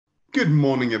Good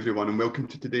morning, everyone, and welcome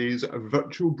to today's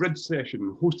virtual bridge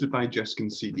session hosted by JISC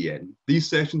and CDN. These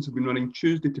sessions have been running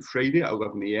Tuesday to Friday at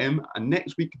 11 a.m, and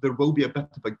next week there will be a bit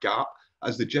of a gap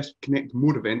as the JISC Connect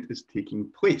More event is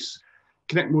taking place.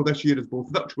 Connect More this year is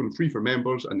both virtual and free for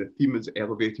members, and the theme is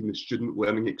elevating the student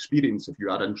learning experience. If you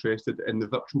are interested in the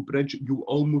virtual bridge, you'll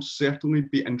almost certainly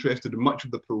be interested in much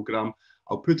of the programme.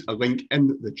 I'll put a link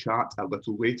in the chat a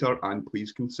little later, and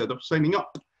please consider signing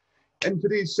up. In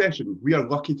today's session, we are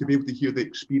lucky to be able to hear the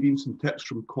experience and tips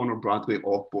from Conor Bradley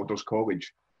of Borders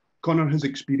College. Conor has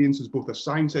experience as both a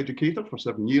science educator for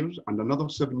 7 years and another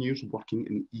 7 years working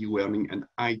in e-learning and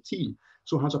IT,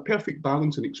 so has a perfect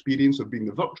balance and experience of being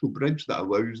the virtual bridge that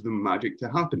allows the magic to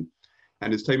happen.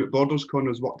 In his time at Borders, Conor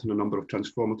has worked on a number of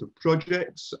transformative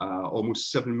projects,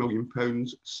 almost £7 million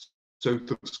South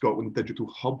of Scotland Digital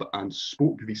Hub and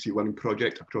Spoke VC Learning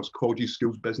project across colleges,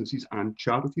 schools, businesses and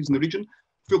charities in the region.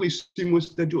 Fully seamless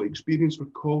digital experience for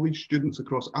college students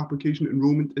across application,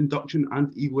 enrolment, induction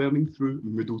and e-learning through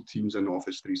Moodle, Teams and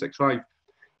Office 365.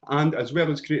 And as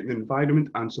well as creating an environment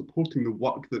and supporting the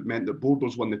work that meant that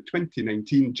Borders won the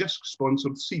 2019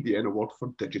 JISC-sponsored CDN Award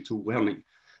for Digital Learning.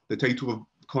 The title of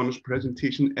Conor's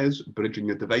presentation is Bridging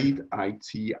the Divide,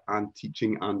 IT and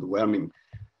Teaching and Learning.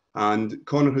 And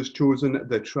Conor has chosen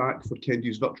the track for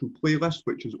Kenji's virtual playlist,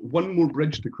 which is One More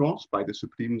Bridge to Cross by the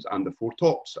Supremes and the Four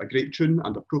Tops. A great tune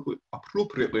and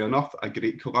appropriately enough, a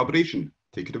great collaboration.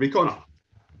 Take it away, Conor.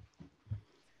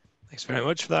 Thanks very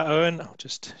much for that, Owen. I'll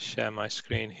just share my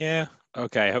screen here.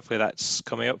 Okay, hopefully that's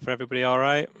coming up for everybody all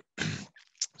right.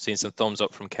 Seeing some thumbs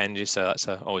up from Kenji, so that's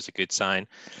always a good sign.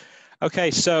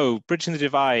 Okay, so Bridging the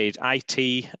Divide,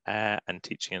 IT and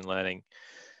Teaching and Learning.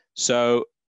 So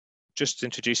just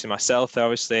introducing myself,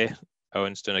 obviously,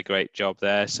 Owen's done a great job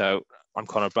there. So I'm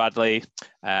Conor Bradley.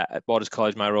 At Borders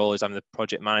College, my role is I'm the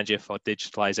project manager for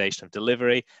digitalization of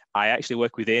delivery. I actually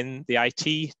work within the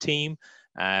IT team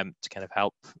to kind of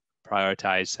help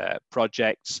prioritize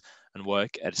projects and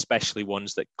work, especially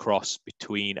ones that cross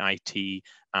between IT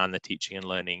and the teaching and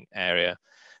learning area.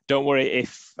 Don't worry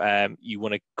if you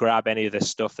want to grab any of the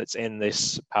stuff that's in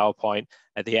this PowerPoint.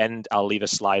 At the end, I'll leave a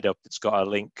slide up that's got a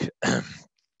link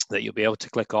that you'll be able to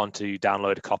click on to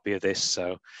download a copy of this.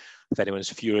 So if anyone's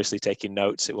furiously taking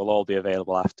notes, it will all be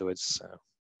available afterwards.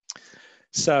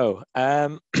 So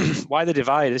why the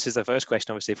divide? This is the first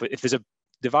question, obviously. If there's a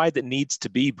divide that needs to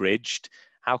be bridged,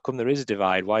 how come there is a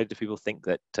divide? Why do people think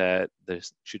that there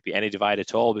should be any divide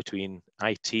at all between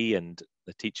IT and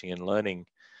the teaching and learning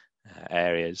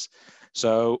areas?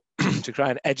 So to try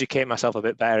and educate myself a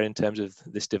bit better in terms of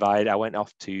this divide, I went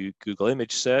off to Google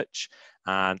image search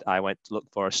and I went to look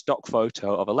for a stock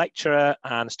photo of a lecturer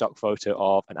and a stock photo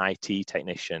of an IT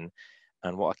technician.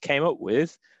 And what I came up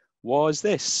with was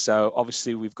this. So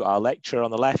obviously we've got our lecturer on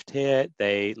the left here.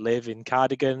 They live in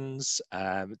cardigans.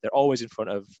 They're always in front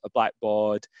of a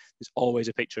blackboard. There's always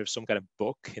a picture of some kind of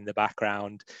book in the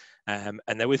background. And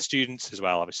they're with students as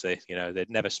well, obviously. You know, they're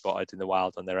never spotted in the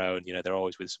wild on their own. You know, they're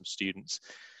always with some students.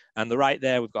 And the right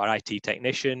there, we've got our IT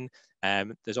technician.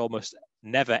 There's almost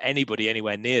never anybody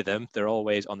anywhere near them. They're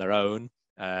always on their own,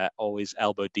 always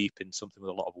elbow deep in something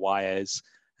with a lot of wires.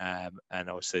 And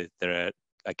obviously they're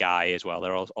a guy as well.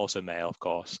 They're also male, of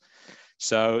course.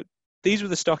 So these were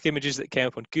the stock images that came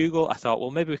up on Google. I thought,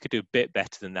 well, maybe we could do a bit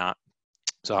better than that.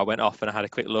 So I went off and I had a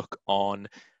quick look on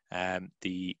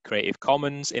the Creative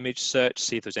Commons image search,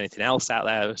 see if there's anything else out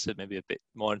there that's maybe a bit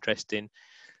more interesting.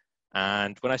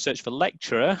 And when I searched for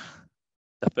lecturer,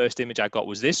 the first image I got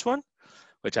was this one,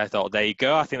 which I thought, there you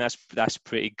go. I think that's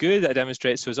pretty good. That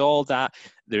demonstrates to us all that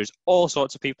there's all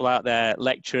sorts of people out there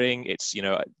lecturing. It's, you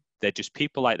know, they're just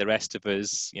people like the rest of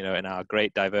us, you know, in our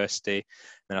great diversity.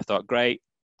 And I thought, great,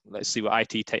 let's see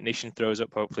what IT technician throws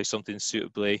up. Hopefully something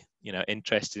suitably, you know,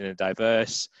 interesting and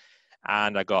diverse.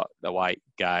 And I got a white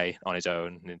guy on his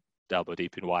own, elbow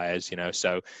deep in wires, you know.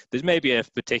 So there's maybe a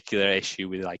particular issue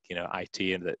with, like, you know, IT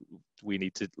and that we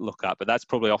need to look at, but that's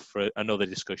probably off for another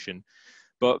discussion.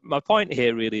 But my point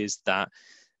here really is that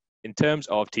in terms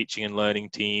of teaching and learning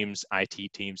teams,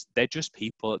 IT teams, they're just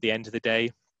people at the end of the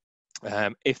day.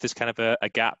 If there's kind of a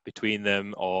gap between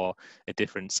them or a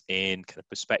difference in kind of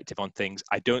perspective on things,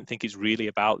 I don't think it's really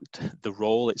about the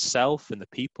role itself and the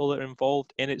people that are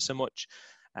involved in it so much,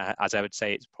 as I would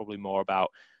say it's probably more about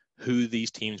who these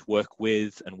teams work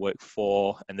with and work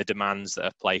for and the demands that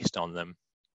are placed on them.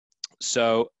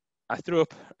 So I threw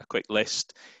up a quick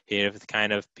list here of the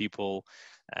kind of people,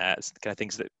 the kind of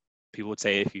things that people would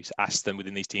say if you ask them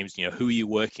within these teams, you know, who are you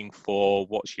working for?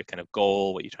 What's your kind of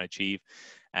goal? What you're trying to achieve?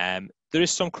 There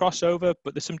is some crossover,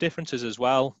 but there's some differences as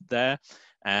well there.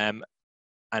 And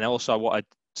also what I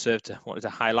wanted to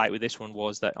highlight with this one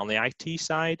was that on the IT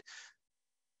side,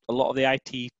 a lot of the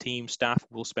IT team staff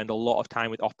will spend a lot of time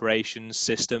with operations,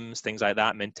 systems, things like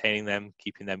that, maintaining them,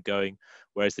 keeping them going.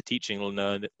 Whereas the teaching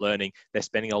and learning, they're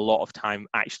spending a lot of time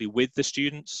actually with the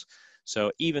students.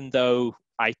 So even though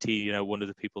IT, one of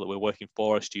the people that we're working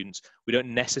for are students, we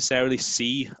don't necessarily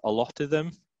see a lot of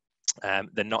them.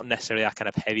 They're not necessarily our kind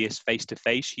of heaviest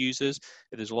face-to-face users.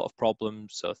 If there's a lot of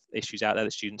problems or issues out there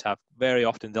that students have, very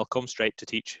often they'll come straight to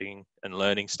teaching and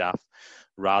learning staff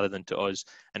rather than to us.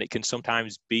 And it can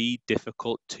sometimes be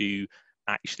difficult to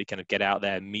actually kind of get out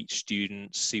there, meet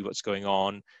students, see what's going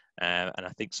on. And I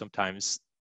think sometimes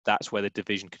that's where the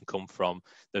division can come from,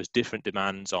 those different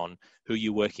demands on who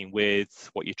you're working with,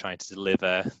 what you're trying to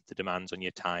deliver, the demands on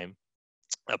your time.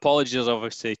 Apologies,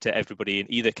 obviously, to everybody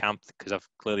in either camp, because I've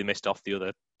clearly missed off the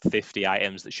other 50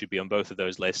 items that should be on both of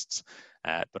those lists.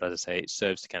 But as I say, it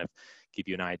serves to kind of give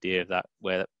you an idea of that,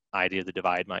 where the idea of the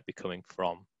divide might be coming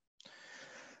from.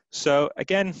 So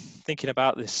again, thinking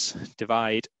about this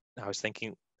divide, I was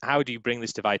thinking, how do you bring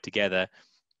this divide together?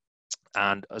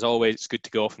 And as always, it's good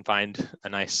to go off and find a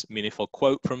nice, meaningful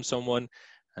quote from someone.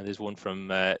 And there's one from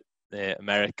the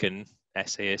American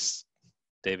essayist,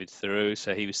 David Thoreau.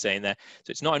 So he was saying there,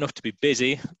 so it's not enough to be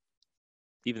busy,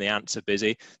 even the ants are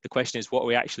busy. The question is, what are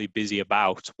we actually busy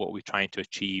about? What are we trying to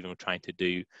achieve and we're trying to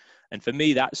do? And for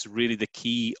me, that's really the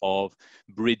key of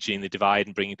bridging the divide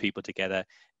and bringing people together,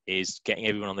 is getting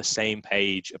everyone on the same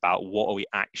page about what are we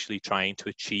actually trying to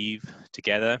achieve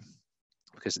together.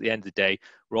 Because at the end of the day,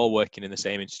 we're all working in the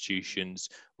same institutions,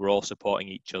 we're all supporting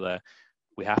each other.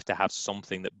 We have to have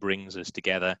something that brings us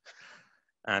together.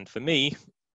 And for me,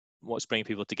 what's bringing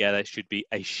people together should be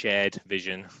a shared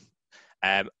vision.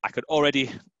 I could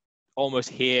already almost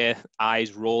hear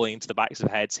eyes rolling into the backs of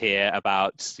heads here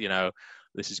about,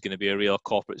 this is going to be a real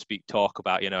corporate speak talk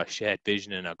about, a shared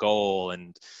vision and a goal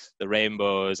and the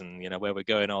rainbows and, where we're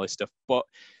going, all this stuff. But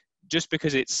just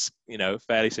because it's,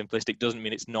 fairly simplistic doesn't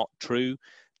mean it's not true.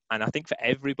 And I think for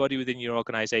everybody within your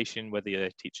organization, whether you're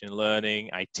teaching and learning,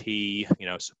 IT,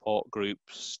 support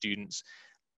groups, students,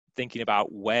 thinking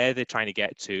about where they're trying to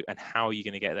get to and how you're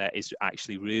going to get there is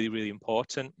actually really, really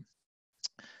important.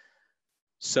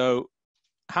 So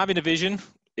having a vision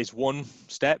is one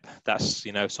step. That's,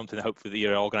 something that hopefully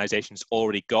your organization's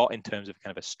already got in terms of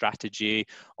kind of a strategy,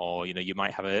 or, you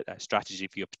might have a strategy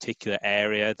for your particular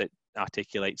area that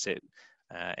articulates it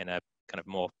in a kind of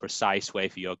more precise way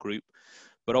for your group.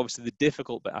 But obviously the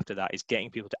difficult bit after that is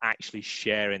getting people to actually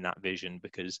share in that vision,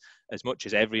 because as much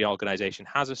as every organization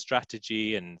has a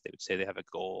strategy and they would say they have a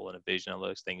goal and a vision and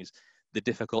those things, the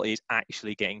difficulty is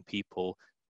actually getting people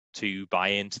to buy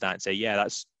into that and say, yeah,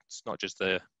 it's not just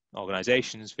the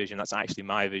organization's vision, that's actually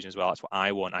my vision as well. That's what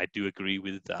I want. I do agree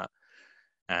with that.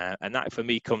 And that for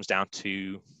me comes down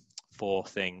to 4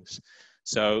 things.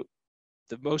 So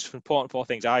the most important 4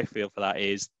 things I feel for that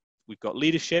is, we've got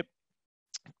leadership,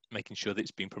 making sure that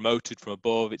it's being promoted from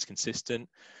above, it's consistent.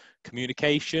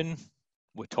 Communication,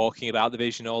 we're talking about the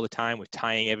vision all the time, we're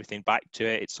tying everything back to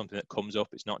it. It's something that comes up,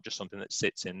 it's not just something that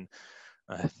sits in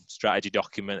a strategy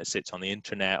document that sits on the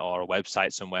internet or a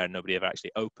website somewhere and nobody ever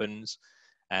actually opens.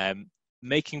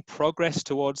 Making progress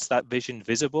towards that vision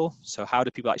visible. So how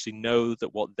do people actually know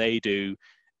that what they do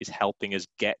is helping us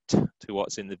get to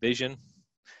what's in the vision?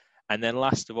 And then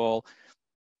last of all,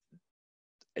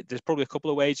 there's probably a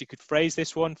couple of ways you could phrase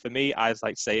this one. For me, I'd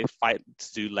like to say fight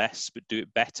to do less, but do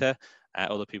it better.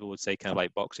 Other people would say kind of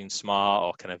like boxing smart,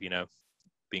 or kind of,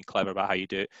 being clever about how you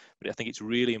do it. But I think it's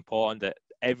really important that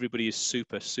everybody is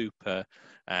super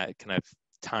kind of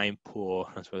time poor,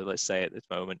 that's what let's say at this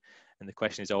moment. And the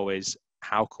question is always,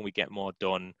 how can we get more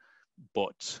done,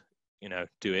 but,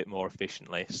 do it more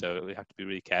efficiently? So we have to be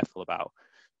really careful about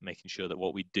making sure that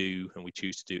what we do and we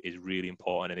choose to do is really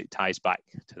important and it ties back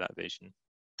to that vision.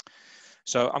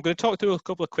 So I'm going to talk through a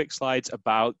couple of quick slides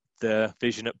about the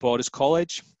vision at Borders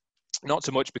College. Not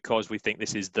so much because we think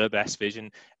this is the best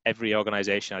vision. Every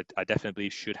organization, I definitely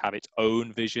believe, should have its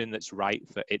own vision that's right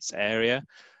for its area.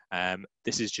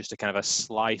 This is just a kind of a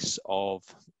slice of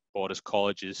Borders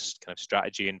College's kind of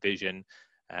strategy and vision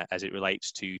as it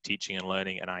relates to teaching and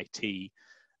learning and IT.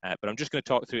 But I'm just going to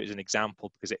talk through it as an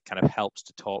example, because it kind of helps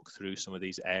to talk through some of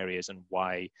these areas and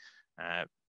why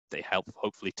they help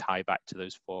hopefully tie back to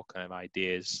those 4 kind of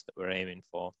ideas that we're aiming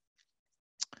for.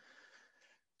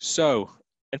 So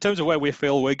in terms of where we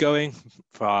feel we're going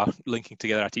for our linking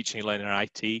together our teaching and learning and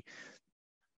IT,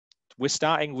 we're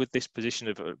starting with this position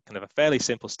of kind of a fairly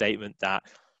simple statement that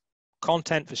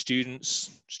content for students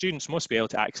must be able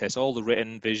to access all the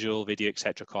written, visual, video,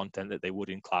 etc. content that they would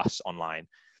in class online.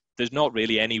 There's not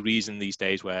really any reason these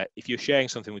days where if you're sharing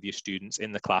something with your students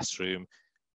in the classroom,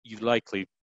 you've likely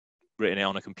written it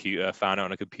on a computer, found it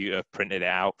on a computer, printed it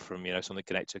out from, you know, something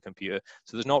connected to a computer.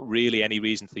 So there's not really any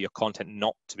reason for your content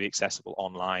not to be accessible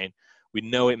online. We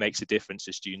know it makes a difference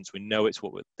to students. We know it's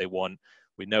what they want.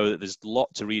 We know that there's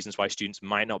lots of reasons why students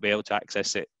might not be able to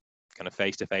access it kind of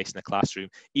face-to-face in the classroom,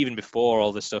 even before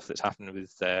all the stuff that's happened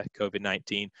with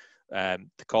COVID-19.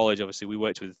 The college, obviously, we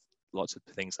worked with lots of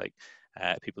things like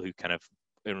people who kind of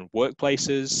in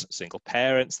workplaces, single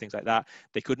parents, things like that.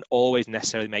 They couldn't always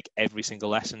necessarily make every single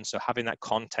lesson. So having that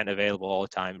content available all the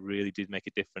time really did make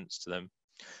a difference to them.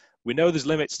 We know there's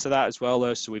limits to that as well,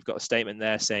 though. So we've got a statement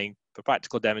there saying for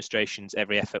practical demonstrations,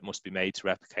 every effort must be made to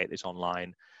replicate this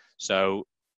online. So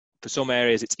for some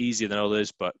areas, it's easier than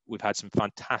others, but we've had some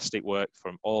fantastic work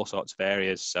from all sorts of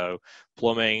areas. So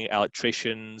plumbing,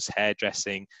 electricians,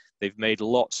 hairdressing, they've made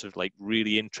lots of like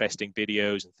really interesting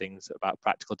videos and things about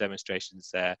practical demonstrations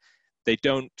there. They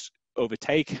don't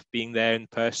overtake being there in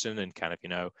person and kind of, you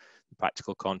know,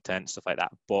 practical content, stuff like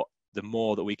that. But the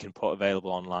more that we can put available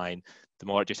online, the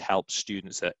more it just helps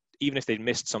students that even if they've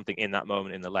missed something in that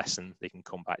moment in the lesson, they can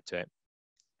come back to it.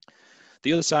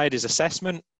 The other side is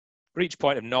assessment. For each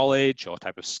point of knowledge or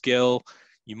type of skill,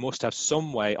 you must have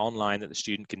some way online that the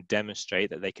student can demonstrate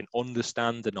that they can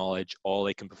understand the knowledge or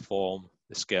they can perform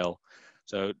the skill.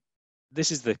 So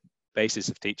this is the basis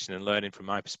of teaching and learning from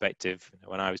my perspective.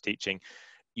 When I was teaching,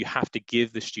 you have to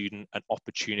give the student an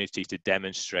opportunity to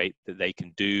demonstrate that they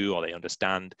can do or they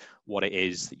understand what it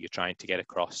is that you're trying to get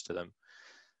across to them.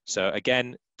 So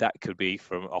again, that could be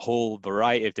from a whole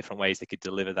variety of different ways they could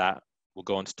deliver that. We'll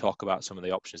go on to talk about some of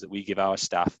the options that we give our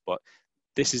staff, but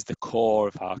this is the core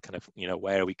of our kind of, you know,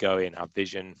 where are we going, our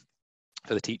vision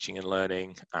for the teaching and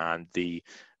learning and the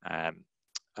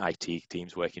IT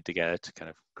teams working together to kind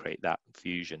of create that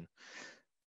fusion.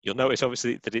 You'll notice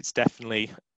obviously that it's definitely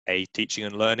a teaching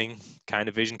and learning kind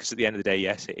of vision, because at the end of the day,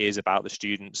 yes, it is about the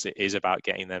students, it is about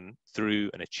getting them through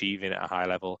and achieving at a high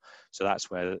level. So that's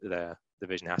where the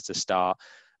vision has to start,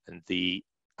 and the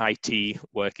IT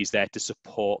work is there to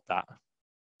support that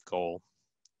goal.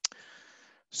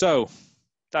 So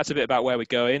that's a bit about where we're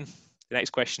going. The next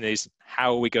question is,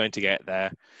 how are we going to get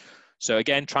there? So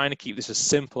again, trying to keep this as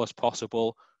simple as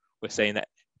possible. We're saying that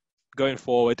going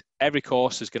forward, every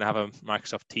course is going to have a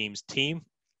Microsoft Teams team.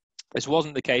 This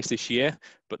wasn't the case this year,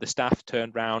 but the staff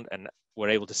turned around and were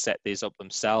able to set these up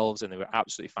themselves, and they were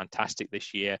absolutely fantastic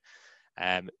this year.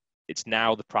 It's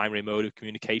now the primary mode of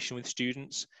communication with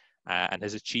students, and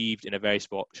has achieved in a very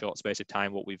short space of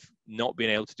time what we've not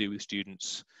been able to do with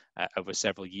students over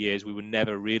several years. We were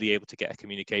never really able to get a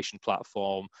communication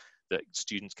platform that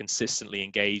students consistently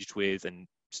engaged with, and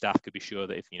staff could be sure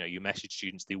that if, you know, you message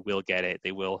students, they will get it,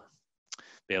 they will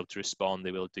be able to respond,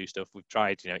 they will do stuff. We've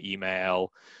tried, you know,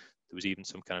 email, there was even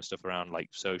some kind of stuff around like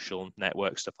social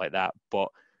network, stuff like that, but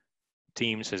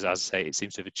Teams has, as I say, it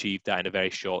seems to have achieved that in a very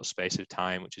short space of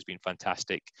time, which has been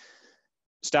fantastic.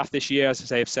 Staff this year, as I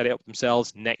say, have set it up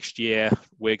themselves. Next year,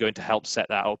 we're going to help set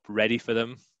that up ready for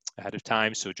them ahead of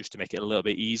time, so just to make it a little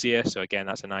bit easier. So again,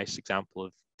 that's a nice example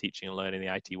of teaching and learning,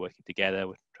 the IT working together.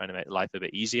 We're trying to make life a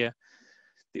bit easier.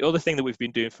 The other thing that we've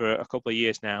been doing for a couple of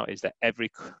years now is that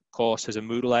every course has a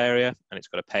Moodle area, and it's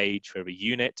got a page for every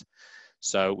unit.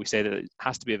 So we say that it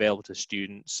has to be available to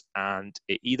students, and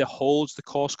it either holds the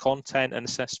course content and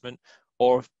assessment,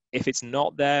 or if it's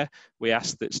not there, we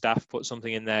ask that staff put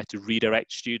something in there to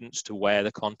redirect students to where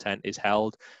the content is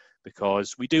held,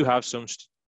 because we do have some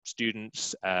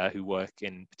students who work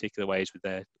in particular ways with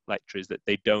their lecturers that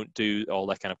they don't do all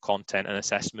their kind of content and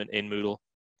assessment in Moodle,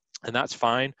 and that's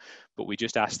fine, but we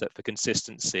just ask that for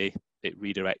consistency, it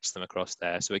redirects them across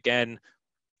there. So again,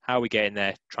 how are we getting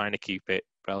there? Trying to keep it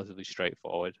relatively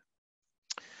straightforward.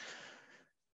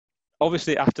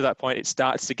 Obviously, after that point, it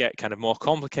starts to get kind of more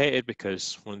complicated,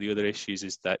 because one of the other issues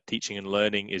is that teaching and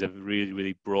learning is a really,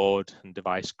 really broad and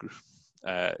diverse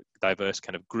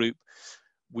kind of group.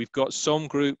 We've got some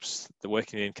groups that are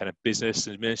working in kind of business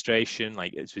and administration,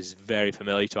 like it's very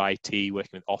familiar to IT,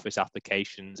 working with office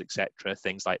applications, etc.,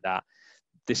 things like that.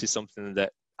 This is something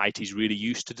that IT is really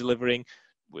used to delivering.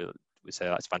 We say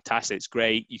that's fantastic, it's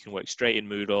great, you can work straight in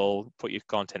Moodle, put your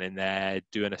content in there,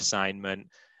 do an assignment,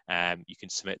 you can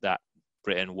submit that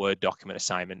written Word document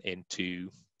assignment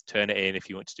turn it in if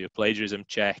you want to do a plagiarism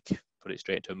check, put it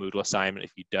straight into a Moodle assignment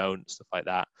if you don't, stuff like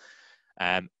that.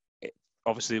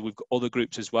 Obviously, we've got other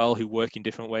groups as well who work in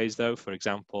different ways though. For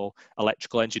example,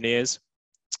 electrical engineers,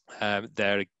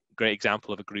 they're a great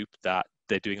example of a group that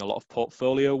they're doing a lot of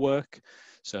portfolio work.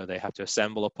 So they have to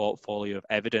assemble a portfolio of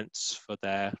evidence for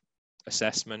their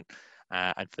assessment,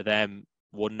 and for them,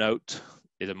 OneNote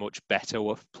is a much better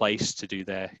place to do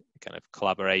their kind of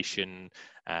collaboration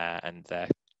and their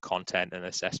content and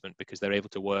assessment, because they're able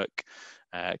to work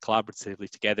collaboratively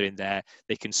together in there.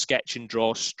 They can sketch and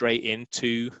draw straight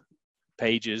into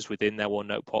pages within their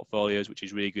OneNote portfolios, which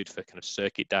is really good for kind of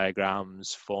circuit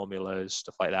diagrams, formulas,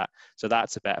 stuff like that. So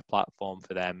that's a better platform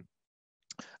for them.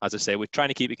 As I say, we're trying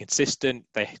to keep it consistent.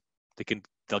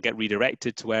 They'll get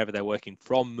redirected to wherever they're working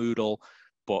from Moodle,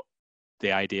 but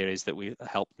the idea is that we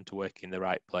help them to work in the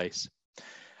right place.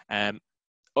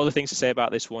 Other things to say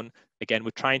about this one, again,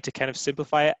 we're trying to kind of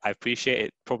simplify it. I appreciate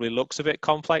it probably looks a bit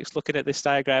complex looking at this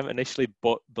diagram initially,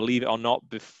 but believe it or not,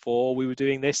 before we were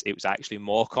doing this, it was actually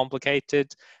more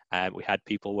complicated. We had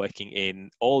people working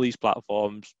in all these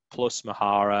platforms, plus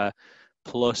Mahara,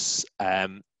 plus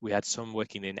we had some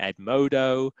working in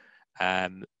Edmodo.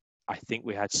 I think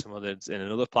we had some others in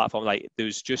another platform. Like there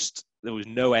was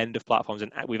no end of platforms,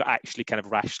 and we've actually kind of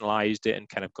rationalized it and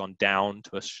kind of gone down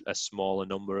to a smaller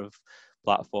number of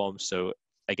platforms. So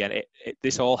again,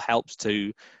 this all helps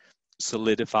to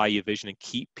solidify your vision and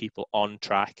keep people on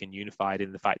track and unified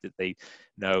in the fact that they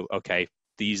know, okay,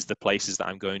 these are the places that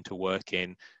I'm going to work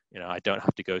in. You know, I don't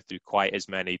have to go through quite as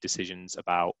many decisions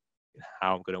about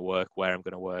how I'm going to work, where I'm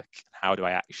going to work, how do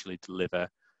I actually deliver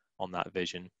on that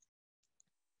vision.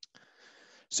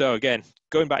 So again,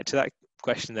 going back to that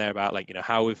question there about like, you know,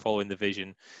 how we're following the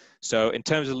vision. So in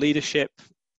terms of leadership,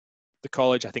 the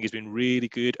college, I think, has been really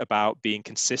good about being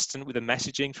consistent with the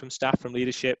messaging from staff, from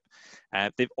leadership.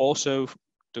 They've also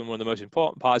done one of the most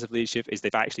important parts of leadership is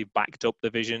they've actually backed up the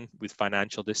vision with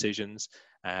financial decisions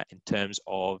in terms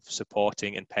of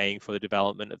supporting and paying for the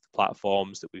development of the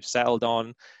platforms that we've settled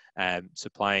on,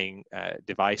 supplying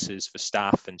devices for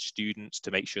staff and students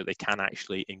to make sure they can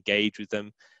actually engage with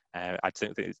them. I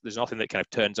think that there's nothing that kind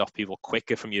of turns off people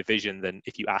quicker from your vision than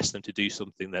if you ask them to do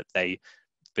something that they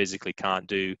physically can't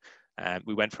do.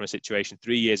 We went from a situation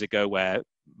 3 years ago where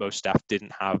most staff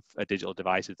didn't have a digital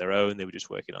device of their own. They were just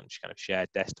working on kind of shared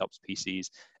desktops, PCs,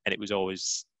 and it was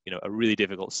always, you know, a really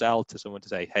difficult sell to someone to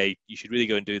say, hey, you should really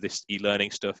go and do this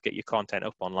e-learning stuff, get your content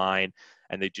up online.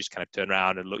 And they just kind of turned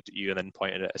around and looked at you and then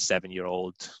pointed at a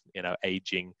 7-year-old, you know,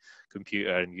 aging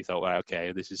computer, and you thought, well,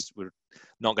 okay, we're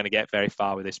not going to get very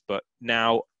far with this. But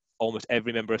now almost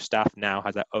every member of staff now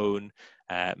has their own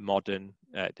modern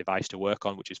device to work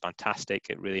on, which is fantastic.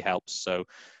 It really helps. So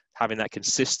having that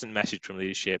consistent message from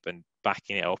leadership and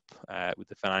backing it up with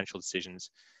the financial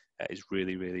decisions is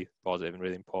really, really positive and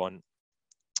really important.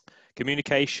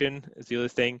 Communication is the other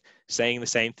thing, saying the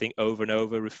same thing over and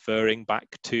over, referring back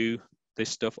to this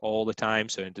stuff all the time.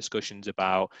 So in discussions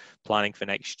about planning for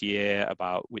next year,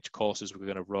 about which courses we're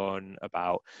going to run,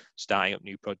 about starting up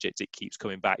new projects, it keeps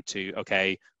coming back to,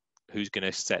 okay, who's going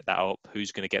to set that up?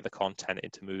 Who's going to get the content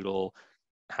into Moodle?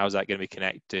 How's that going to be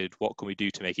connected? What can we do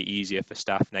to make it easier for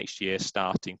staff next year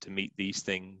starting to meet these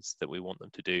things that we want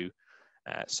them to do?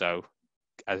 So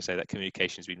as I say, that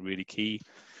communication has been really key.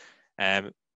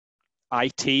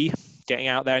 IT, getting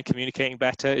out there and communicating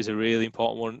better is a really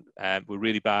important one. We're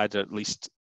really bad, at least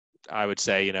I would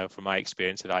say, you know, from my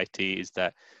experience of IT, is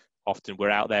that often we're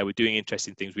out there, we're doing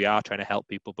interesting things, we are trying to help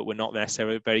people, but we're not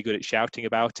necessarily very good at shouting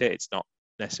about it. It's not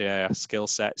necessarily our skill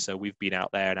set. So we've been out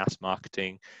there and asked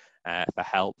marketing for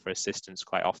help, for assistance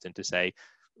quite often to say,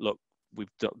 look,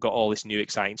 we've got all this new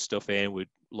exciting stuff in, we're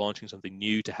launching something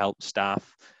new to help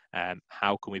staff.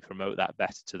 How can we promote that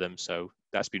better to them? So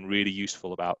that's been really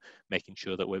useful about making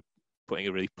sure that we're putting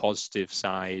a really positive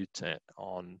side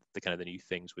on the kind of the new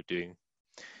things we're doing.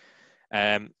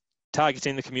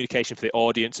 Targeting the communication for the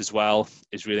audience as well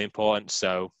is really important.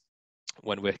 So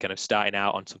when we're kind of starting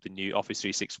out on something new, Office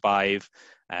 365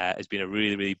 has been a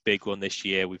really, really big one this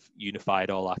year. We've unified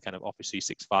all our kind of Office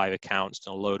 365 accounts,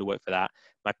 done a load of work for that.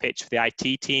 My pitch for the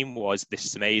IT team was, this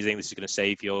is amazing. This is going to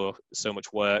save you so much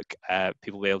work.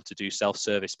 People will be able to do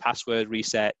self-service password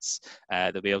resets.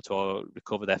 They'll be able to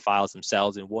recover their files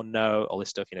themselves in OneNote, all this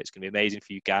stuff. You know, it's going to be amazing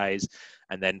for you guys.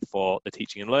 And then for the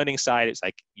teaching and learning side, it's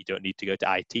like, you don't need to go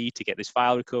to IT to get this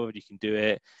file recovered. You can do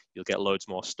it. You'll get loads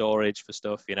more storage for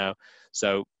stuff, you know.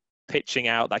 So pitching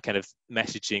out that kind of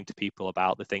messaging to people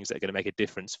about the things that are going to make a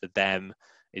difference for them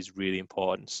is really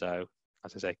important. So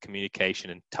as I say,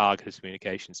 communication and targeted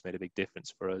communication has made a big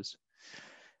difference for us.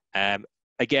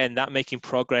 Again, that making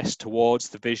progress towards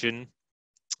the vision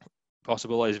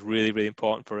possible is really, really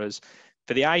important for us.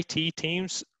 For the IT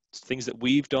teams, things that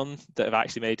we've done that have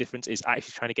actually made a difference is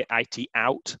actually trying to get IT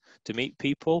out to meet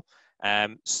people.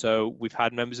 So we've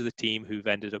had members of the team who've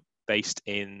ended up based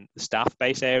in the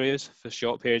staff-based areas for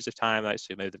short periods of time. Like,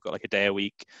 so maybe they've got like a day a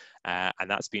week, and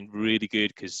that's been really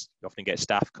good because you often get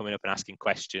staff coming up and asking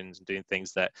questions and doing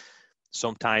things that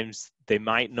Sometimes they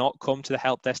might not come to the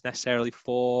help desk necessarily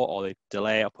for, or they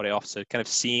delay or put it off. So kind of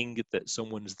seeing that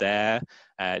someone's there,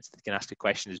 they can ask a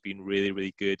question has been really,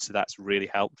 really good. So that's really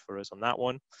helped for us on that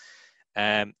one.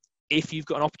 If you've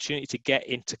got an opportunity to get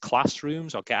into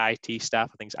classrooms or get IT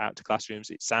staff or things out to classrooms,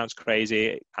 it sounds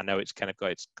crazy. I know it's kind of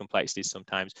got its complexities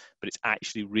sometimes, but it's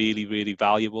actually really, really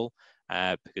valuable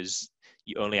because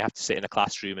you only have to sit in a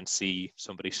classroom and see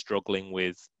somebody struggling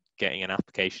with getting an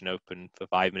application open for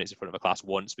 5 minutes in front of a class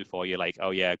once before you're like,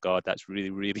 oh yeah, God, that's really,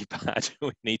 really bad.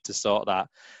 We need to sort that.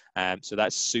 So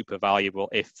that's super valuable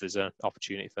if there's an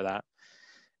opportunity for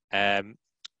that.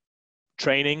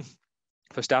 Training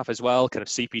for staff as well, kind of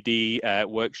CPD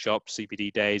workshops,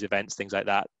 CPD days, events, things like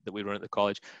that we run at the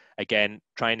college. Again,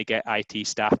 trying to get IT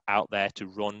staff out there to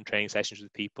run training sessions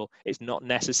with people. It's not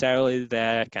necessarily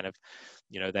their kind of,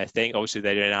 their thing. Obviously,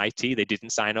 they're in IT. They didn't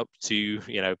sign up to,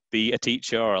 be a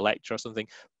teacher or a lecturer or something.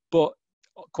 But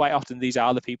quite often, these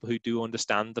are the people who do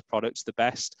understand the products the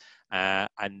best,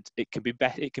 and it can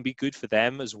be good for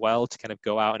them as well to kind of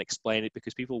go out and explain it,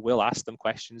 because people will ask them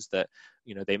questions that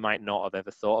they might not have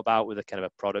ever thought about with a kind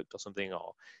of a product or something,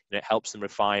 or it helps them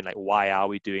refine, like, why are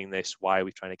we doing this? Why are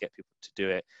we trying to get people to do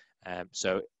it?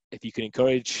 So if you can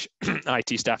encourage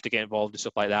IT staff to get involved in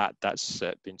stuff like that, that's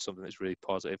been something that's really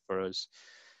positive for us.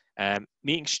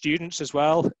 Meeting students as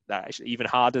well, that actually even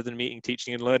harder than meeting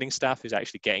teaching and learning staff is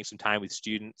actually getting some time with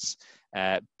students.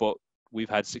 But we've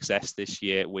had success this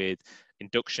year with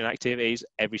induction activities.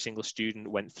 Every single student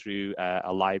went through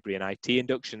a library and IT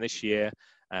induction this year,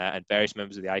 and various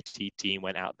members of the IT team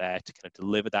went out there to kind of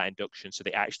deliver that induction. So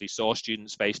they actually saw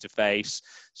students face to face.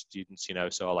 Students,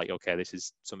 saw like, okay, this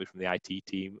is somebody from the IT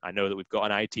team. I know that we've got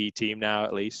an IT team now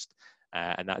at least,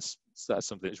 and that's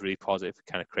something that's really positive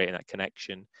for kind of creating that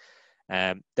connection.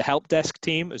 The help desk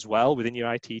team as well, within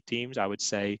your IT teams, I would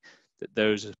say that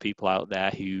those are people out there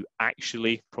who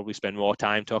actually probably spend more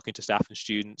time talking to staff and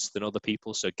students than other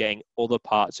people. So getting other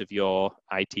parts of your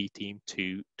IT team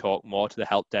to talk more to the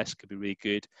help desk could be really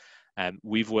good.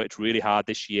 We've worked really hard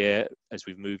this year as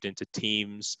we've moved into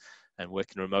teams and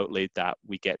working remotely, that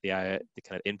we get the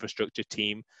kind of infrastructure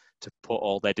team to put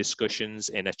all their discussions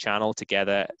in a channel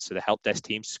together so the help desk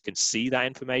teams can see that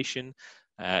information,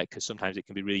 because sometimes it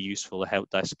can be really useful. The help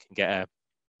desk can get a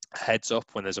heads up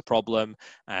when there's a problem,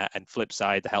 and flip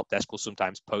side, the help desk will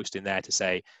sometimes post in there to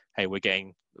say, hey, we're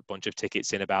getting a bunch of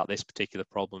tickets in about this particular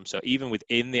problem. So even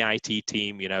within the IT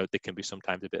team, there can be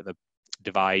sometimes a bit of a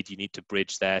divide. You need to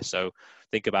bridge there. So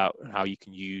think about how you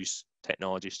can use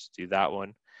technologies to do that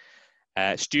one.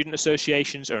 Student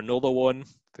associations are another one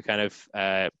for kind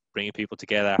of bringing people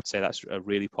together. I have to say that's a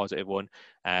really positive one.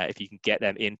 If you can get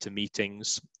them into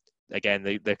meetings, again,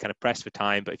 they're kind of pressed for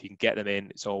time, but if you can get them in,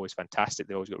 it's always fantastic.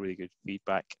 They always got really good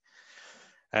feedback.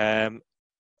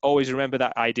 Always remember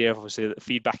that idea of, obviously, that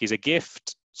feedback is a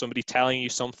gift. Somebody telling you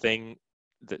something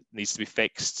that needs to be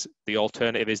fixed. The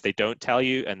alternative is they don't tell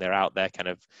you, and they're out there kind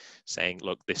of saying,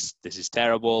 look, this is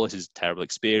terrible. This is a terrible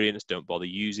experience. Don't bother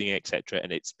using it, etc.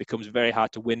 And it becomes very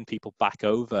hard to win people back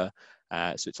over.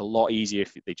 So it's a lot easier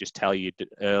if they just tell you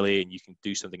early and you can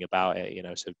do something about it,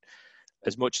 So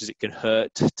as much as it can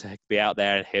hurt to be out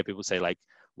there and hear people say, like,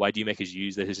 why do you make us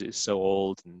use this? It's so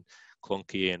old and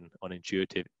clunky and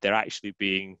unintuitive. They're actually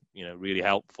being, really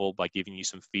helpful by giving you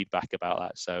some feedback about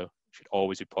that. So you should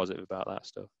always be positive about that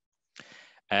stuff.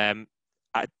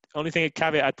 Only thing, a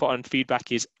caveat I'd put on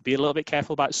feedback is be a little bit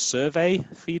careful about survey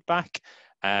feedback.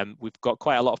 We've got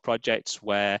quite a lot of projects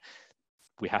where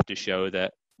we have to show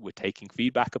that we're taking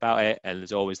feedback about it. And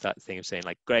there's always that thing of saying,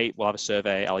 like, great, we'll have a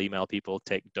survey. I'll email people,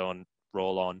 take done,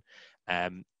 roll on.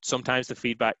 Sometimes the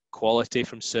feedback quality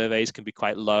from surveys can be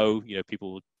quite low.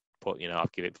 People will put, I'll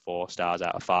give it 4 stars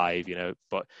out of 5,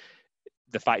 but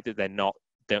the fact that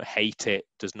don't hate it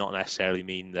does not necessarily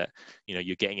mean that,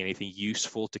 you're getting anything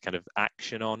useful to kind of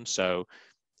action on. So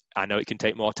I know it can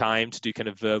take more time to do kind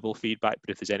of verbal feedback,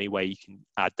 but if there's any way you can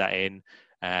add that in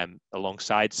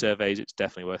alongside surveys, it's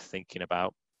definitely worth thinking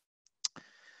about.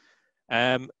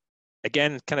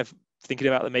 Again, kind of thinking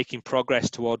about making progress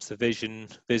towards the vision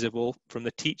visible from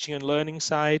the teaching and learning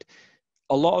side.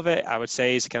 A lot of it, I would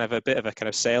say, is kind of a bit of a kind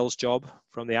of sales job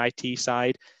from the IT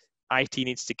side. IT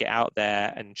needs to get out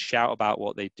there and shout about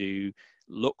what they do,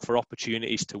 look for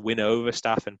opportunities to win over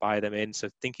staff and buy them in. So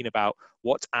thinking about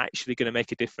what's actually going to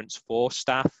make a difference for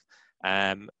staff.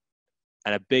 And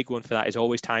a big one for that is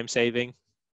always time saving.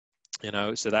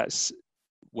 So that's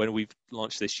when we've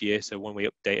launched this year. So when we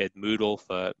updated Moodle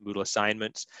for Moodle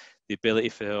assignments, the ability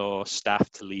for staff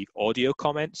to leave audio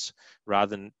comments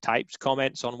rather than typed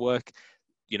comments on work,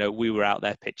 we were out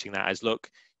there pitching that as, look,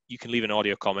 you can leave an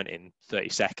audio comment in 30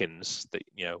 seconds that,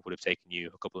 you know, would have taken you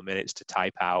a couple of minutes to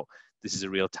type out. This is a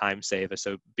real time saver.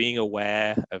 So being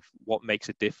aware of what makes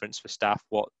a difference for staff,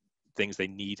 what things they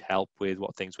need help with,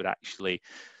 what things would actually,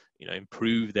 you know,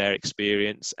 improve their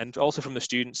experience. And also from the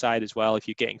student side as well, if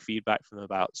you're getting feedback from them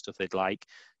about stuff they'd like,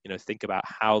 you know, think about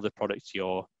how the products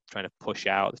you're trying to push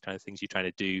out, the kind of things you're trying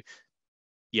to do,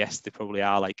 yes, they probably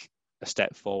are like a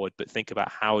step forward, but think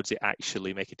about how does it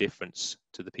actually make a difference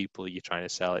to the people you're trying to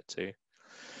sell it to.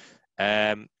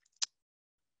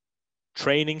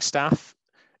 Training staff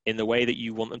in the way that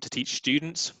you want them to teach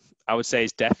students, I would say,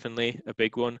 is definitely a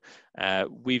big one.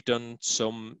 We've done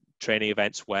some training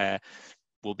events where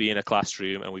we'll be in a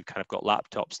classroom and we've kind of got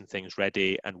laptops and things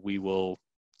ready, and we will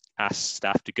ask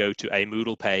staff to go to a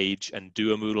Moodle page and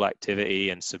do a Moodle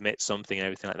activity and submit something and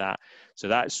everything like that. So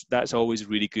that's always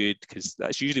really good, because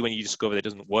that's usually when you discover that it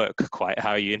doesn't work quite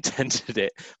how you intended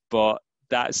it. But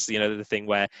that's, you know, the thing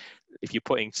where if you're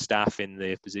putting staff in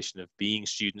the position of being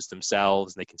students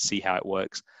themselves and they can see how it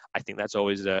works, I think that's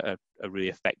always a really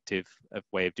effective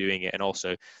way of doing it. And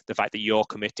also the fact that you're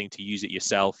committing to use it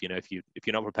yourself, you know, if you're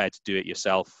not prepared to do it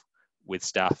yourself with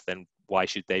staff, then why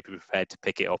should they be prepared to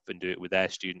pick it up and do it with their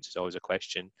students is always a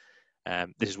question.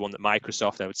 This is one that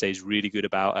Microsoft, I would say, is really good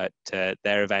about at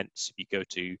their events. If you go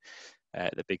to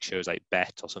the big shows like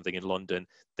BET or something in London,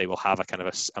 they will have a kind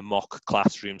of a mock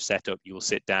classroom set up. You will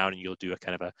sit down and you'll do a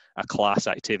kind of a class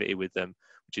activity with them,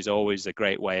 which is always a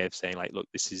great way of saying, like, look,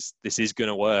 this is going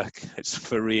to work. It's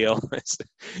for real. It's,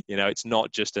 you know, it's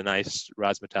not just a nice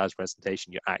razzmatazz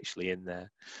presentation. You're actually in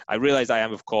there. I realize I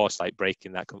am, of course, like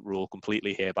breaking that rule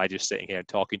completely here by just sitting here and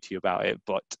talking to you about it.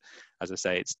 But as I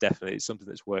say, it's definitely something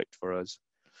that's worked for us.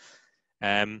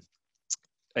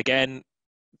 Again,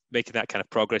 making that kind of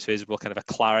progress visible, kind of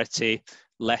a clarity,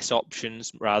 less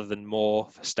options rather than more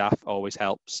for staff always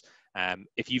helps.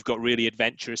 If you've got really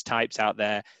adventurous types out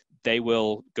there, they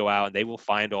will go out and they will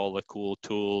find all the cool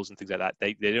tools and things like that.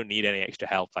 They don't need any extra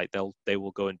help. Like they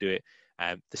will go and do it.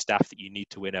 The staff that you need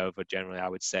to win over generally, I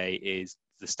would say, is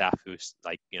the staff who's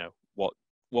like, you know,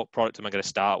 what product am I going to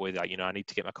start with? Like, you know, I need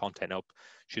to get my content up.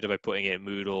 Should I be putting it in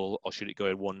Moodle, or should it go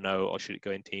in OneNote, or should it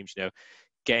go in Teams? You know,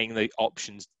 getting the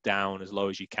options down as low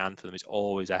as you can for them is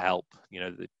always a help, you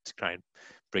know, to try and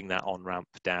bring that on ramp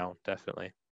down,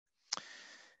 definitely.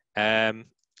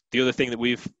 The other thing that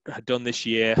we've done this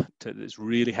year that's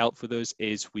really helped with us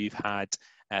is we've had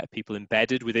people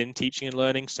embedded within teaching and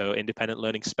learning. So independent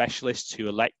learning specialists who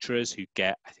are lecturers who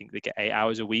I think they get 8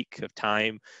 hours a week of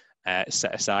time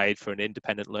set aside for an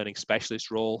independent learning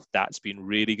specialist role. That's been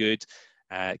really good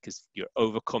because you're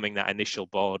overcoming that initial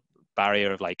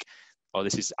barrier of like, oh,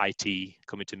 this is IT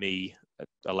coming to me,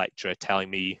 a lecturer telling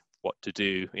me what to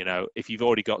do. You know, if you've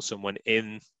already got someone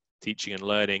in teaching and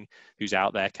learning who's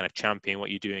out there kind of championing what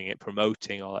you're doing, it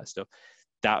promoting all that stuff,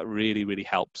 that really, really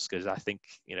helps, because I think,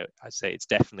 you know, I'd say it's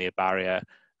definitely a barrier.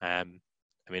 I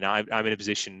mean, I'm in a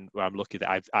position where I'm lucky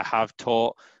that I have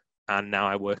taught and now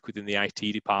I work within the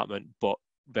IT department, but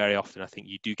very often I think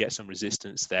you do get some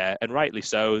resistance there, and rightly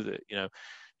so, that, you know,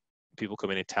 people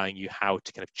come in and telling you how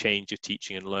to kind of change your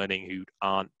teaching and learning who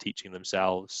aren't teaching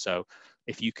themselves. So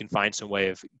if you can find some way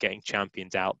of getting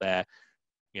champions out there,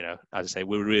 you know, as I say,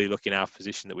 we're really looking at our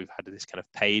position that we've had this kind of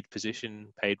paid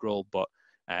role, but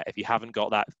if you haven't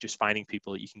got that, just finding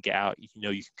people that you can get out, you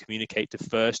know, you can communicate to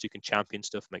first, you can champion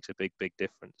stuff, makes a big, big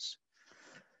difference.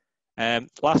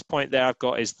 Last point there I've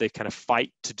got is the kind of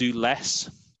fight to do less,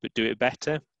 but do it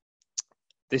better.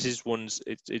 This is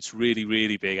it's really,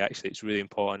 really big, actually. It's really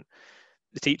important.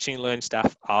 The teaching and learning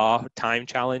staff are time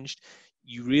challenged.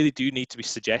 You really do need to be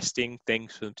suggesting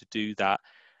things for them to do that,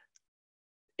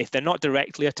 if they're not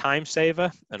directly a time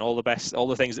saver, and all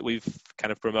the things that we've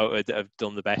kind of promoted that have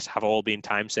done the best have all been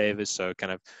time savers. So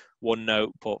kind of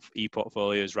OneNote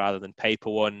e-portfolios rather than paper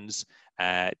ones,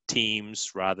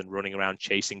 Teams rather than running around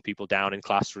chasing people down in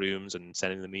classrooms and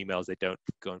sending them emails they don't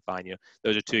go and find you.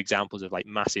 Those are two examples of like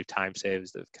massive time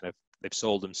savers that have they've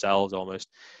sold themselves almost.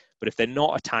 But if they're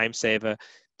not a time saver,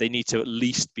 they need to at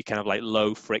least be kind of like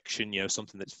low friction, you know,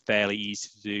 something that's fairly easy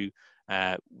to do.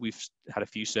 We've had a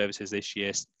few services this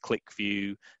year,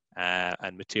 ClickView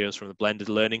and materials from the Blended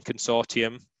Learning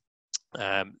Consortium,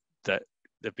 that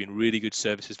they've been really good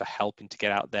services for helping to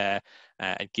get out there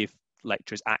and give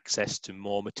lecturers access to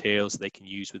more materials that they can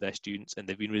use with their students, and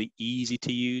they've been really easy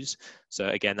to use. So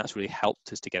again, that's really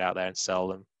helped us to get out there and sell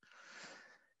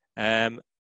them.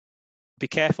 Be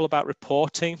careful about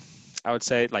reporting. I would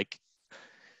say, like,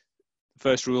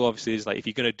 first rule obviously is like, if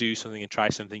you're going to do something and try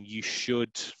something, you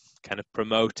should kind of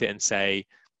promote it and say,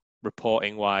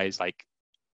 reporting wise, like,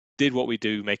 did what we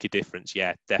do make a difference?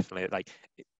 Yeah, definitely. Like,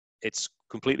 it's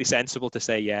completely sensible to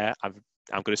say, yeah, I'm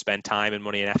going to spend time and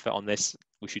money and effort on this.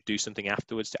 We should do something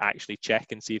afterwards to actually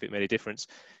check and see if it made a difference.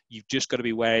 You've just got to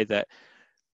be wary that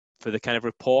for the kind of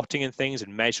reporting and things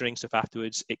and measuring stuff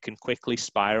afterwards, it can quickly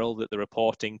spiral that the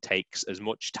reporting takes as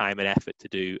much time and effort to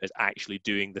do as actually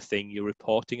doing the thing you're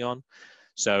reporting on.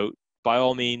 So by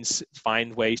all means,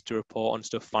 find ways to report on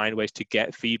stuff, find ways to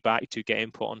get feedback, to get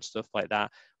input on stuff like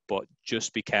that, but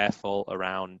just be careful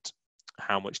around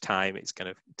how much time it's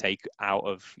going to take out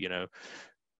of,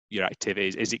 your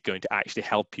activities. Is it going to actually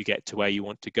help you get to where you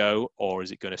want to go, or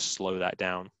is it going to slow that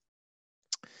down?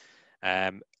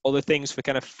 Other things for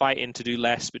kind of fighting to do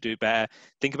less but do better,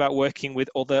 think about working with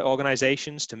other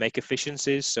organizations to make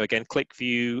efficiencies. So again,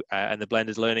 ClickView and the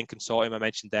Blended Learning Consortium I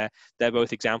mentioned there, they're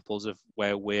both examples of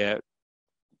where we're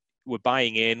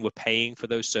buying in, we're paying for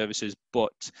those services,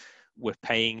 but we're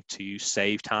paying to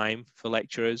save time for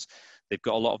lecturers. They've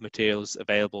got a lot of materials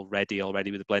available ready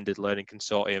already with the Blended Learning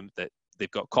Consortium, that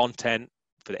they've got content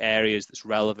for the areas that's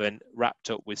relevant, wrapped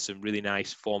up with some really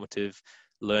nice formative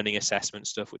learning assessment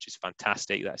stuff, which is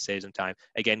fantastic. That saves them time.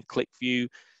 Again, ClickView,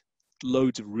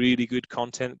 loads of really good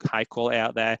content, high quality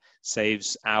out there,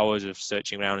 saves hours of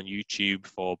searching around on YouTube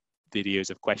for videos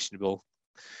of questionable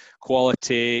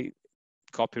quality,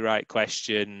 copyright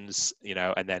questions,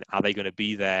 and then are they going to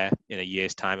be there in a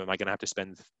year's time? Am I going to have to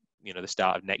spend, the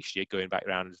start of next year going back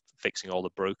around and fixing all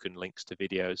the broken links to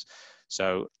videos?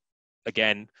 So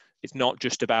again, it's not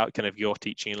just about kind of your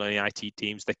teaching and learning IT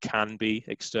teams. There can be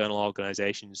external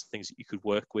organizations, things that you could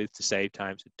work with to save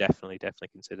time. So definitely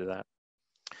consider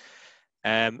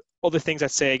that. Other things I'd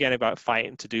say again about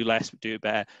fighting to do less, but do it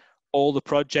better. All the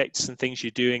projects and things you're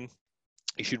doing,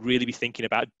 you should really be thinking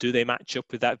about, do they match up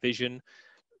with that vision?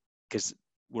 Because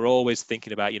we're always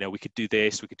thinking about, we could do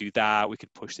this, we could do that, we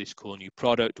could push this cool new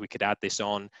product, we could add this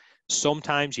on.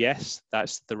 Sometimes, yes,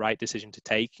 that's the right decision to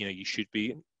take. You should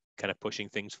be kind of pushing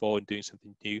things forward, doing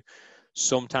something new.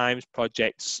 Sometimes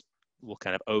projects will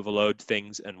kind of overload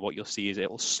things, and what you'll see is it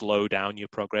will slow down your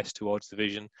progress towards the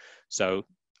vision. So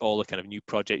all the kind of new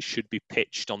projects should be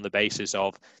pitched on the basis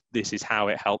of, this is how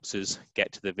it helps us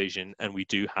get to the vision, and we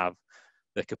do have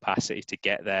the capacity to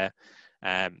get there,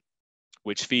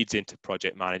 which feeds into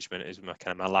project management is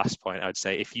my last point. I would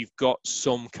say if you've got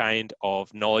some kind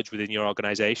of knowledge within your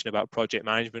organization about project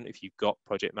management, if you've got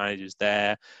project managers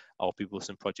there or people with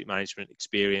some project management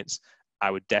experience, I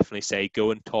would definitely say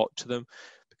go and talk to them,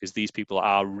 because these people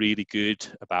are really good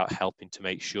about helping to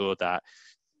make sure that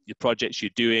the projects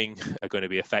you're doing are going to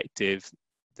be effective,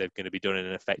 they're going to be done in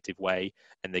an effective way,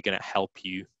 and they're going to help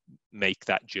you make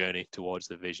that journey towards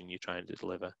the vision you're trying to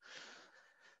deliver.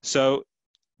 So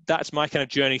that's my kind of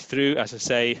journey through. As I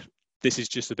say, this is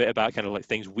just a bit about kind of like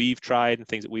things we've tried and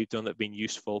things that we've done that have been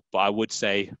useful. But I would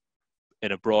say,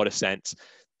 in a broader sense,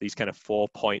 these kind of 4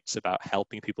 points about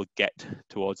helping people get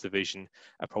towards the vision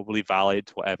are probably valid,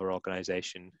 whatever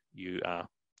organization you are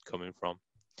coming from.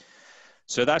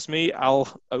 So that's me.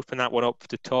 I'll open that one up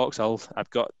to talks. I've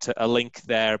got a link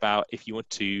there about if you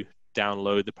want to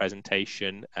download the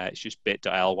presentation. It's just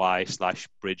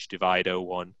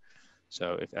bit.ly/bridgedivide01.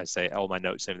 So if I say all my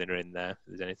notes and everything are in there, if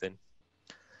there's anything.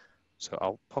 So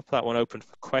I'll pop that one open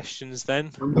for questions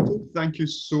then. Wonderful. Thank you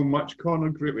so much, Conor.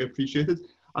 Greatly appreciated.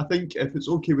 I think if it's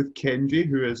okay with Kenji,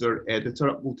 who is our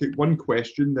editor, we'll take one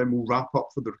question, then we'll wrap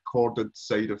up for the recorded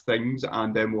side of things,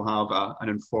 and then we'll have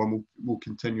we'll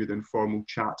continue the informal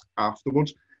chat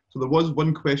afterwards. So there was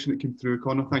one question that came through,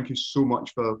 Conor. Thank you so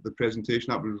much for the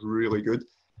presentation. That was really good.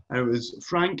 And it was,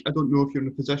 Frank, I don't know if you're in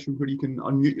a position where you can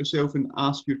unmute yourself and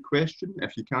ask your question.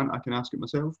 If you can't, I can ask it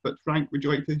myself. But Frank, would you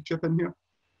like to chip in here?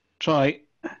 Try.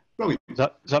 Brilliant. Is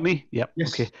that me? Yep.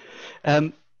 Yes. Okay.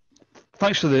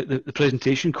 Thanks for the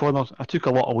presentation, Conor. I took a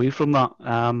lot away from that.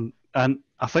 And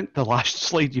I think the last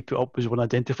slide you put up was one I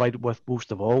identified with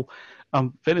most of all.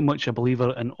 I'm very much a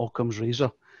believer in Occam's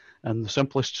razor, and the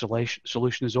simplest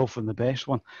solution is often the best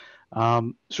one.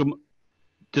 So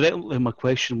directly my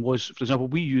question was, for example,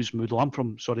 we use Moodle. I'm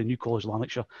from, New College,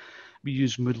 Lanarkshire. We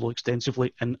use Moodle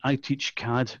extensively, and I teach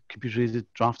CAD, computer-aided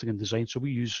drafting and design, so we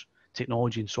use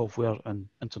technology and software and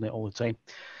internet all the time.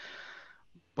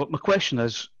 But my question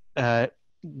is,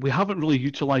 we haven't really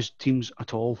utilised Teams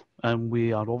at all, and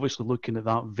we are obviously looking at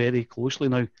that very closely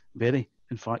now,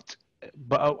 in fact.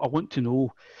 But I want to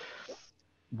know,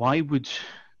 why would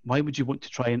you want to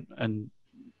try and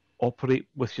operate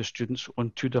with your students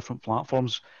on two different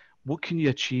platforms? What can you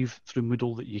achieve through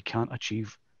Moodle that you can't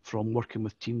achieve from working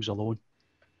with Teams alone?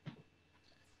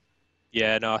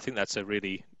 Yeah, no, I think that's a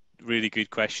really, really good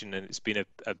question, and it's been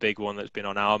a big one that's been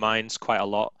on our minds quite a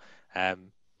lot,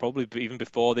 probably even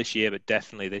before this year, but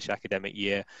definitely this academic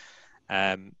year.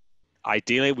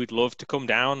 ideally, we'd love to come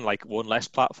down, like one less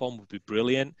platform would be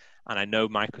brilliant. And I know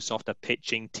Microsoft are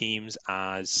pitching Teams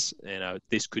as,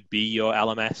 this could be your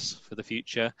LMS for the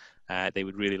future. They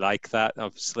would really like that.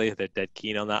 Obviously, they're dead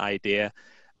keen on that idea.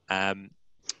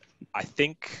 I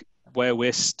think where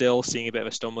we're still seeing a bit of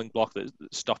a stumbling block that's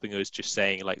stopping us just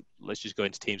saying, like, let's just go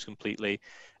into Teams completely,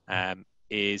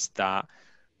 is that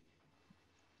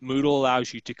Moodle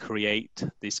allows you to create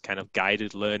this kind of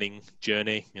guided learning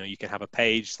journey. You can have a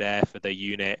page there for the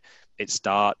unit. It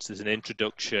starts, there's an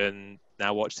introduction.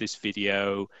 Now watch this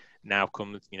video. Now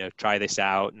come, try this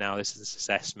out. Now this is this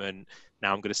assessment.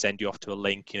 Now I'm going to send you off to a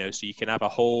link, so you can have a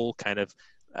whole kind of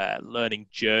learning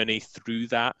journey through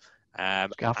that.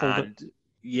 Scaffolding.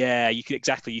 Yeah, you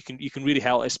can really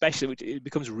help, especially it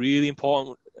becomes really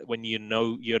important when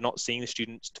you're not seeing the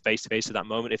students face to face at that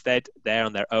moment. If they're there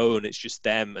on their own, it's just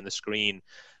them and the screen.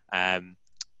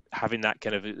 Having that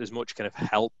kind of as much kind of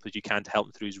help as you can to help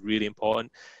them through is really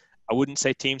important. I wouldn't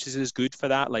say Teams is as good for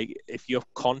that. Like, if your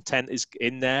content is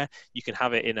in there, you can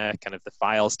have it in a kind of the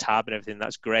files tab and everything.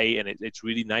 That's great, and it's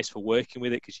really nice for working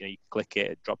with it because you click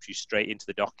it, it drops you straight into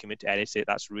the document to edit it.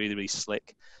 That's really, really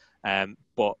slick.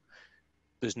 But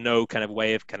there's no kind of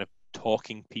way of kind of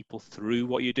talking people through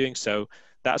what you're doing. So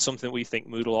that's something that we think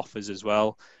Moodle offers as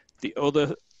well. The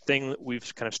other thing that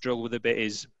we've kind of struggled with a bit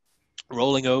is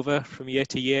rolling over from year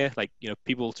to year. Like,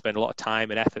 people spend a lot of time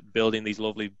and effort building these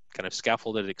lovely kind of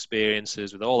scaffolded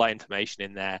experiences with all that information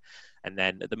in there. And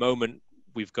then at the moment,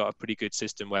 we've got a pretty good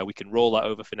system where we can roll that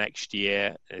over for next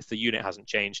year. If the unit hasn't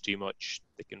changed too much,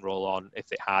 they can roll on.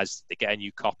 If it has, they get a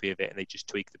new copy of it and they just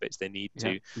tweak the bits they need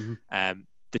to. Mm-hmm.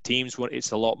 The Teams one,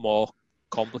 it's a lot more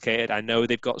complicated. I know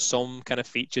they've got some kind of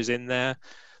features in there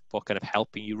for kind of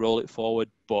helping you roll it forward,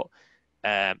 but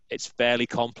it's fairly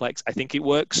complex. I think it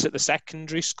works at the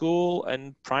secondary school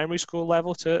and primary school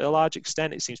level to a large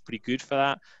extent. It seems pretty good for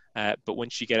that. But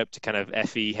once you get up to kind of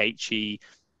FE, HE,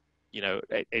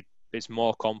 it's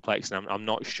more complex, and I'm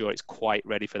not sure it's quite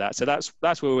ready for that. So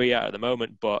that's where we are at the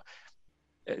moment. But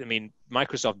I mean,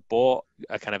 Microsoft bought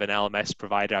a kind of an LMS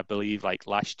provider, I believe, like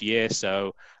last year.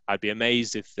 So I'd be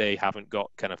amazed if they haven't got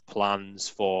kind of plans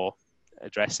for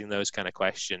addressing those kind of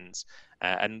questions.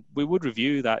 And we would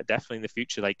review that definitely in the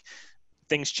future. Like,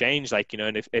 things change, like,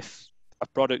 and if a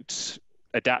product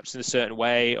adapts in a certain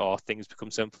way, or things become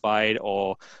simplified,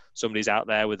 or somebody's out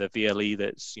there with a VLE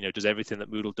that's, does everything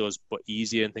that Moodle does, but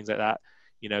easier and things like that,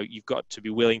 you've got to be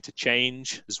willing to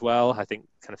change as well. I think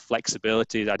kind of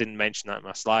flexibility, I didn't mention that in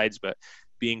my slides, but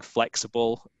being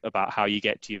flexible about how you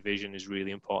get to your vision is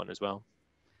really important as well.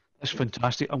 That's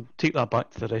fantastic. I'll take that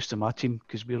back to the rest of my team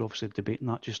because we're obviously debating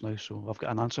that just now. So I've got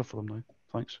an answer for them now.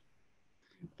 Thanks.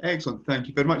 Excellent. Thank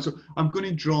you very much. So I'm going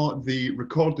to draw the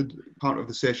recorded part of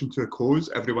the session to a close.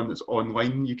 Everyone that's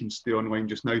online, you can stay online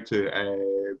just now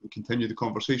to continue the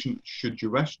conversation should you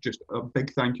wish. Just a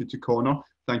big thank you to Conor.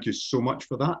 Thank you so much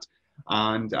for that.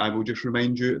 And I will just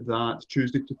remind you that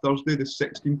Tuesday to Thursday, the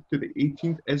 16th to the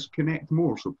 18th is Connect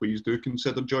More. So please do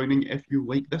consider joining if you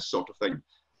like this sort of thing.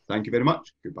 Thank you very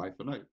much. Goodbye for now.